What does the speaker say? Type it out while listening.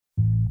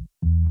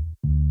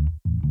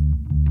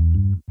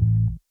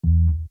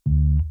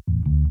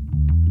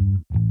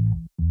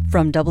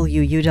From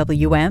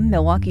WUWM,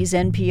 Milwaukee's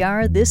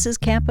NPR, this is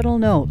Capitol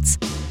Notes,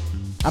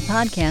 a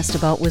podcast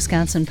about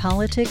Wisconsin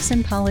politics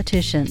and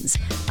politicians.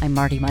 I'm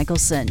Marty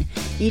Michelson.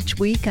 Each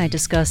week I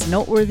discuss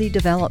noteworthy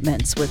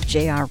developments with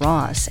J.R.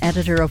 Ross,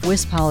 editor of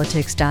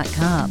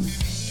WisPolitics.com.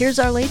 Here's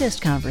our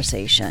latest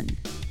conversation.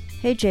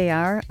 Hey,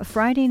 J.R.,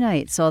 Friday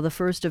night saw the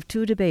first of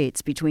two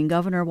debates between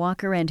Governor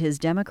Walker and his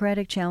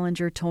Democratic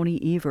challenger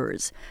Tony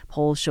Evers.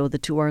 Polls show the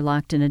two are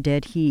locked in a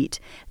dead heat.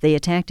 They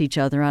attacked each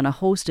other on a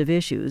host of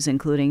issues,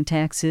 including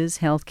taxes,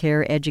 health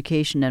care,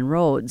 education, and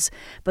roads.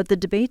 But the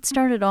debate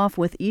started off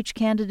with each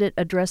candidate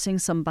addressing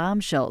some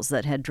bombshells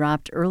that had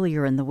dropped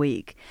earlier in the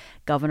week.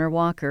 Governor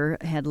Walker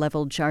had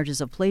leveled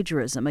charges of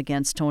plagiarism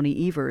against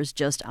Tony Evers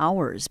just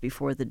hours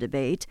before the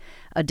debate.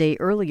 A day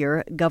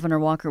earlier, Governor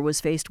Walker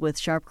was faced with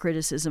sharp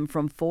criticism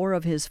from four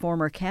of his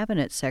former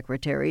cabinet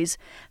secretaries,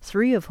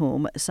 three of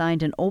whom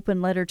signed an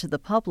open letter to the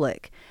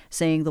public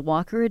saying the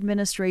Walker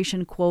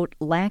administration, quote,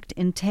 lacked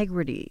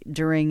integrity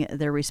during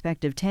their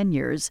respective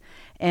tenures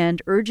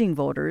and urging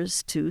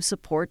voters to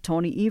support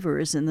Tony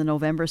Evers in the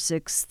November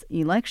 6th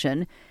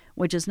election,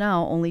 which is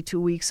now only 2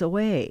 weeks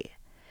away.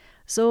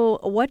 So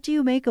what do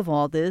you make of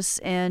all this,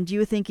 and do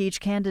you think each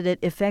candidate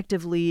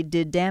effectively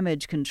did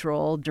damage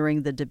control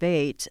during the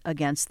debate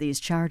against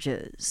these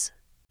charges?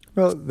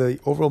 Well, the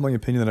overwhelming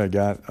opinion that I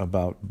got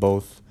about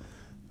both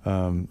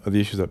of the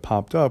issues that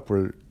popped up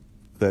were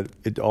that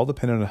it all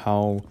depended on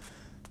how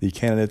the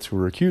candidates who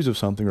were accused of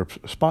something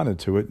responded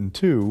to it, and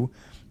two,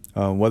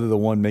 whether the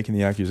one making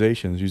the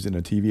accusations used it in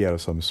a TV ad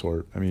of some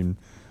sort. I mean,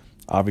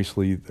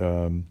 obviously,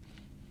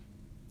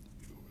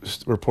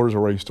 reporters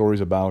are writing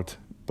stories about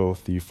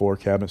both the four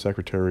cabinet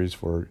secretaries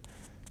for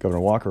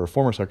Governor Walker, or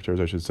former secretaries,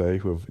 I should say,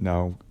 who have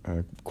now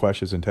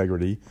questioned his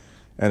integrity,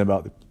 and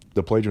about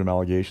the plagiarism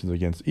allegations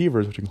against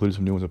Evers, which includes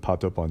some new ones that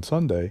popped up on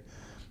Sunday.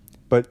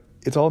 But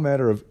it's all a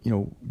matter of,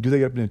 do they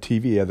get up in a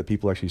TV ad that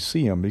people actually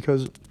see them?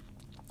 Because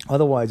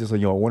otherwise it's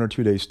like, a 1 or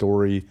 2 day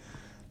story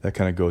that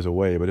kind of goes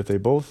away. But if they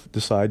both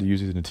decide to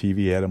use it in a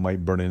TV ad, it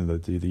might burn into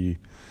the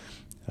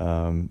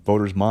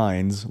voters'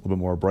 minds a little bit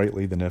more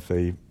brightly than if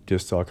they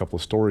just saw a couple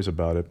of stories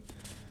about it.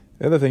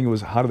 The other thing was,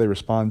 how do they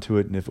respond to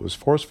it, and if it was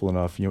forceful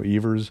enough.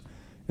 Evers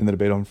in the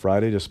debate on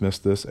Friday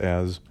dismissed this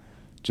as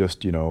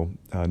just,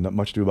 not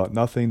much to do about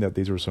nothing, that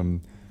these were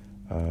some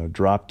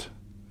dropped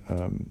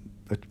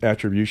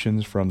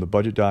attributions from the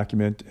budget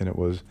document, and it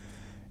was,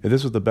 if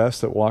this was the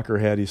best that Walker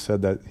had, he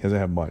said that he doesn't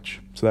have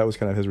much. So that was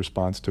kind of his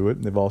response to it.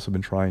 And they've also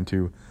been trying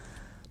to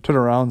turn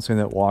around, saying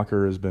that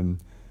Walker has been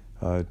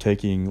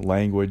taking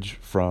language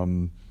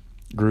from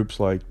groups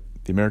like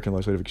the American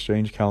Legislative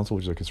Exchange Council,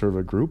 which is a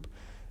conservative group,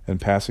 and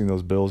passing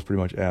those bills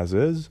pretty much as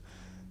is.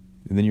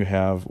 And then you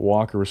have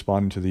Walker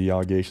responding to the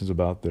allegations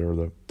about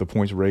the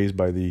points raised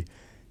by the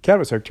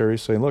cabinet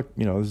secretaries, saying, look,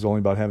 this is only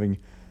about having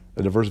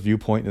a diverse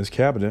viewpoint in his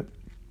cabinet,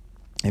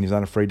 and he's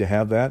not afraid to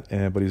have that,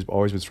 but he's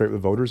always been straight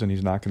with voters, and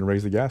he's not going to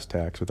raise the gas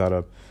tax without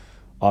a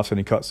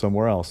offsetting cut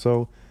somewhere else.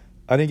 So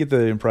I didn't get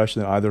the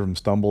impression that either of them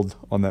stumbled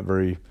on that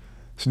very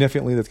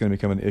significantly. That's going to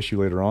become an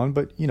issue later on,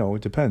 but,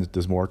 it depends.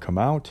 Does more come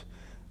out?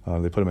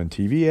 They put them in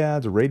TV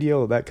ads or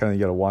radio. That kind of,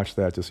 you got to watch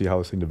that to see how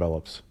this thing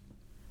develops.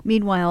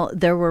 Meanwhile,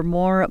 there were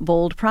more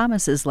bold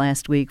promises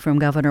last week from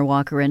Governor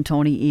Walker and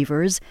Tony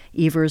Evers.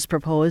 Evers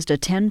proposed a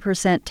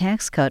 10%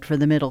 tax cut for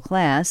the middle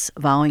class,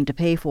 vowing to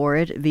pay for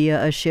it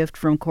via a shift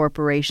from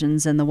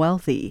corporations and the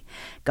wealthy.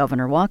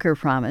 Governor Walker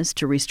promised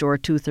to restore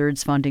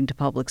 2/3 funding to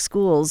public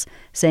schools,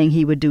 saying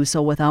he would do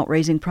so without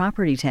raising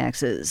property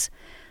taxes.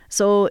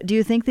 So do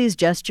you think these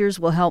gestures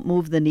will help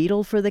move the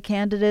needle for the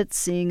candidates,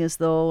 seeing as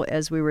though,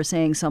 as we were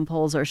saying, some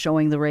polls are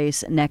showing the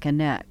race neck and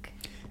neck?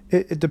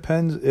 It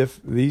depends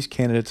if these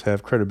candidates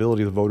have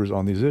credibility with voters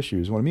on these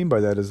issues. What I mean by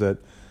that is that,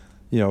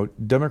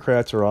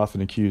 Democrats are often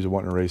accused of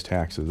wanting to raise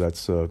taxes.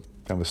 That's kind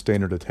of a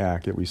standard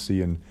attack that we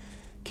see in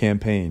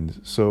campaigns.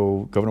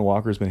 So Governor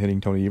Walker has been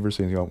hitting Tony Evers,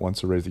 saying he wants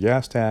to raise the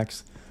gas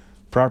tax,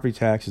 property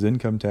taxes,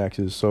 income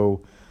taxes.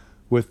 So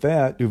with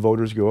that, do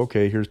voters go,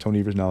 okay, here's Tony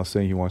Evers now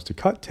saying he wants to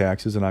cut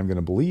taxes, and I'm going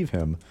to believe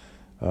him?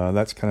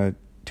 That's kind of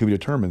to be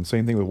determined.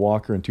 Same thing with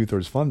Walker and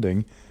 2/3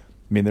 funding.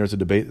 I mean, there's a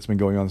debate that's been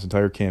going on this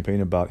entire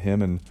campaign about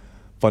him and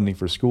funding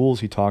for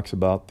schools. He talks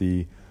about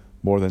the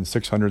more than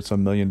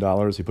 $600-some million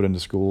he put into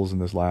schools in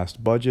this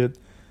last budget.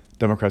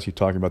 Democrats keep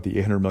talking about the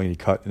 $800 million he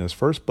cut in his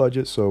first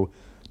budget. So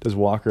does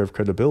Walker have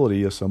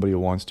credibility as somebody who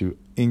wants to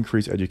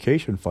increase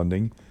education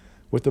funding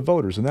with the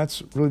voters? And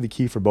that's really the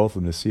key for both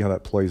of them, to see how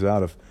that plays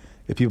out if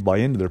people buy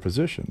into their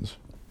positions.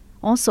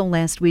 Also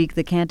last week,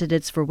 the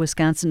candidates for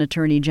Wisconsin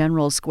Attorney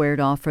General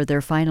squared off for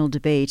their final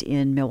debate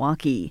in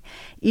Milwaukee.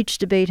 Each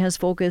debate has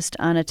focused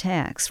on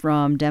attacks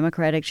from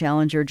Democratic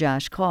challenger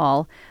Josh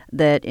Kaul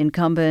that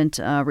incumbent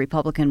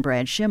Republican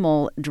Brad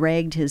Schimmel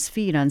dragged his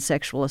feet on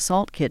sexual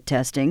assault kit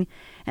testing,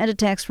 and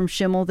attacks from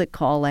Schimmel that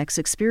Kaul lacks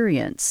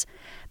experience.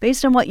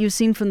 Based on what you've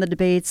seen from the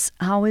debates,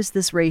 how is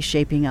this race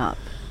shaping up?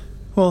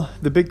 Well,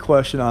 the big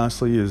question,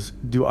 honestly, is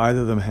do either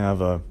of them have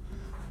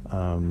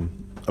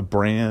a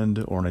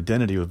brand or an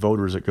identity with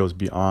voters that goes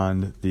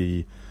beyond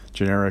the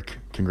generic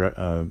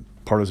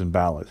partisan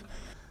ballot?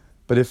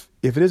 But if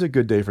it is a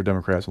good day for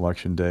Democrats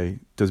Election Day,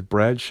 does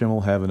Brad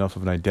Schimmel have enough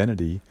of an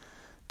identity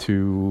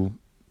to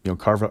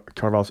carve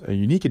out a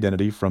unique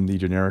identity from the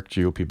generic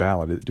GOP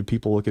ballot? Do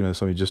people look at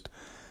somebody just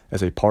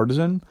as a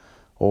partisan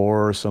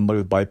or somebody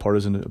with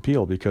bipartisan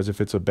appeal? Because if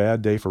it's a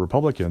bad day for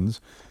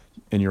Republicans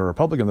and you're a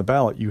Republican on the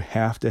ballot, you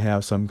have to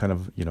have some kind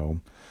of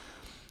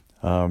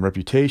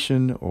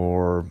reputation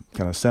or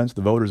kind of sense to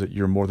the voters that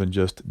you're more than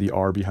just the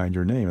R behind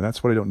your name. And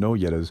that's what I don't know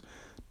yet is,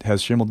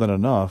 has Schimmel done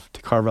enough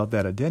to carve out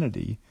that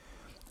identity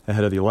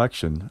ahead of the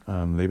election?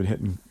 They've been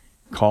hitting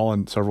call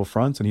on several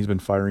fronts, and he's been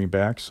firing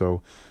back.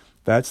 So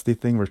that's the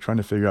thing we're trying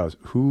to figure out is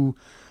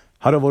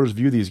how do voters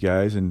view these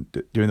guys and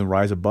doing them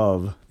rise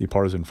above the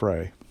partisan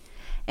fray?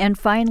 And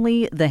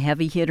finally, the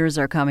heavy hitters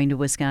are coming to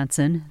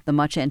Wisconsin. The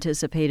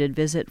much-anticipated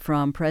visit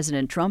from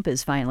President Trump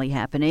is finally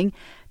happening.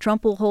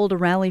 Trump will hold a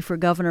rally for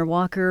Governor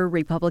Walker,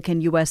 Republican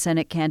U.S.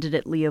 Senate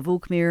candidate Leah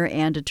Vukmir,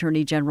 and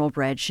Attorney General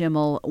Brad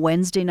Schimmel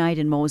Wednesday night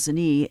in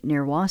Mosinee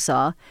near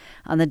Wausau.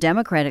 On the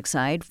Democratic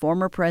side,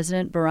 former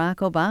President Barack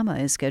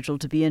Obama is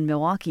scheduled to be in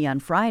Milwaukee on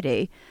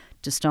Friday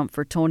to stump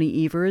for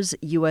Tony Evers,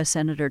 U.S.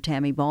 Senator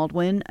Tammy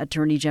Baldwin,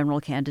 Attorney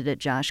General candidate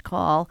Josh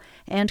Kaul,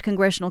 and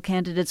congressional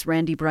candidates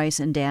Randy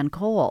Bryce and Dan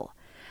Cole.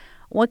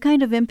 What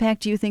kind of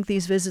impact do you think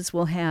these visits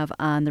will have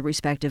on the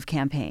respective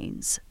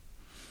campaigns?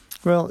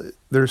 Well,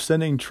 they're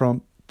sending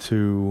Trump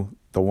to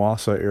the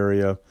Wausau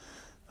area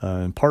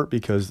in part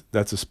because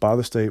that's a spot of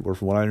the state where,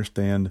 from what I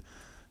understand,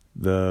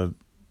 the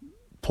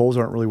polls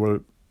aren't really where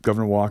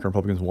Governor Walker and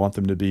Republicans want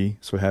them to be,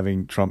 so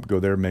having Trump go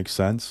there makes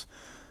sense.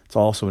 It's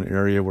also an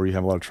area where you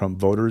have a lot of Trump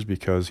voters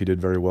because he did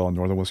very well in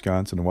northern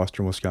Wisconsin and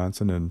western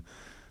Wisconsin in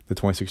the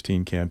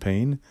 2016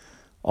 campaign.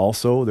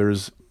 Also,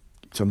 there's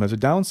sometimes a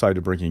downside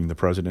to bringing the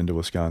president into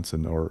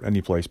Wisconsin or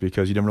any place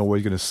because you never know what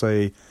he's going to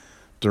say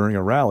during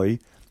a rally,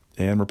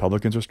 and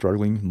Republicans are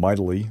struggling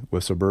mightily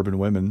with suburban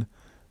women.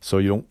 So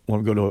you don't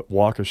want to go to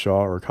Waukesha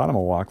or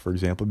Conomowoc, for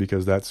example,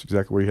 because that's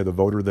exactly where you have the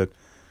voter that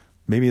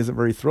maybe isn't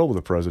very thrilled with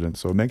the president.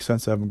 So it makes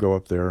sense to have him go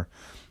up there.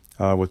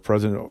 With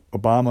President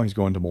Obama, he's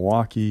going to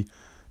Milwaukee.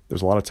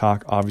 There's a lot of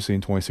talk, obviously,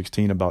 in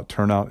 2016 about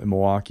turnout in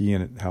Milwaukee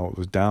and how it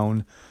was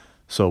down.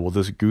 So will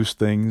this goose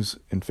things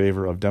in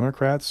favor of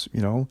Democrats?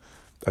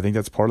 I think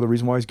that's part of the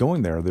reason why he's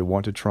going there. They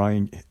want to try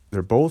and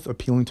they're both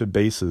appealing to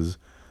bases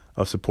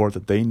of support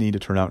that they need to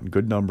turn out in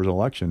good numbers on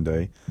Election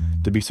Day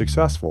to be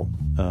successful.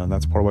 And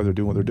that's part of why they're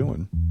doing what they're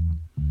doing.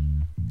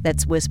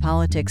 That's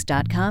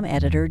WisPolitics.com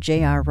editor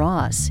J.R.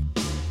 Ross.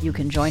 You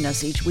can join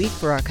us each week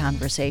for our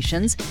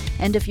conversations,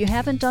 and if you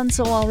haven't done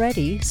so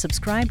already,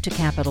 subscribe to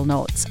Capital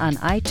Notes on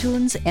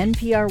iTunes,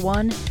 NPR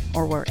One,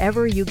 or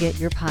wherever you get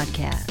your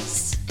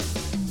podcasts.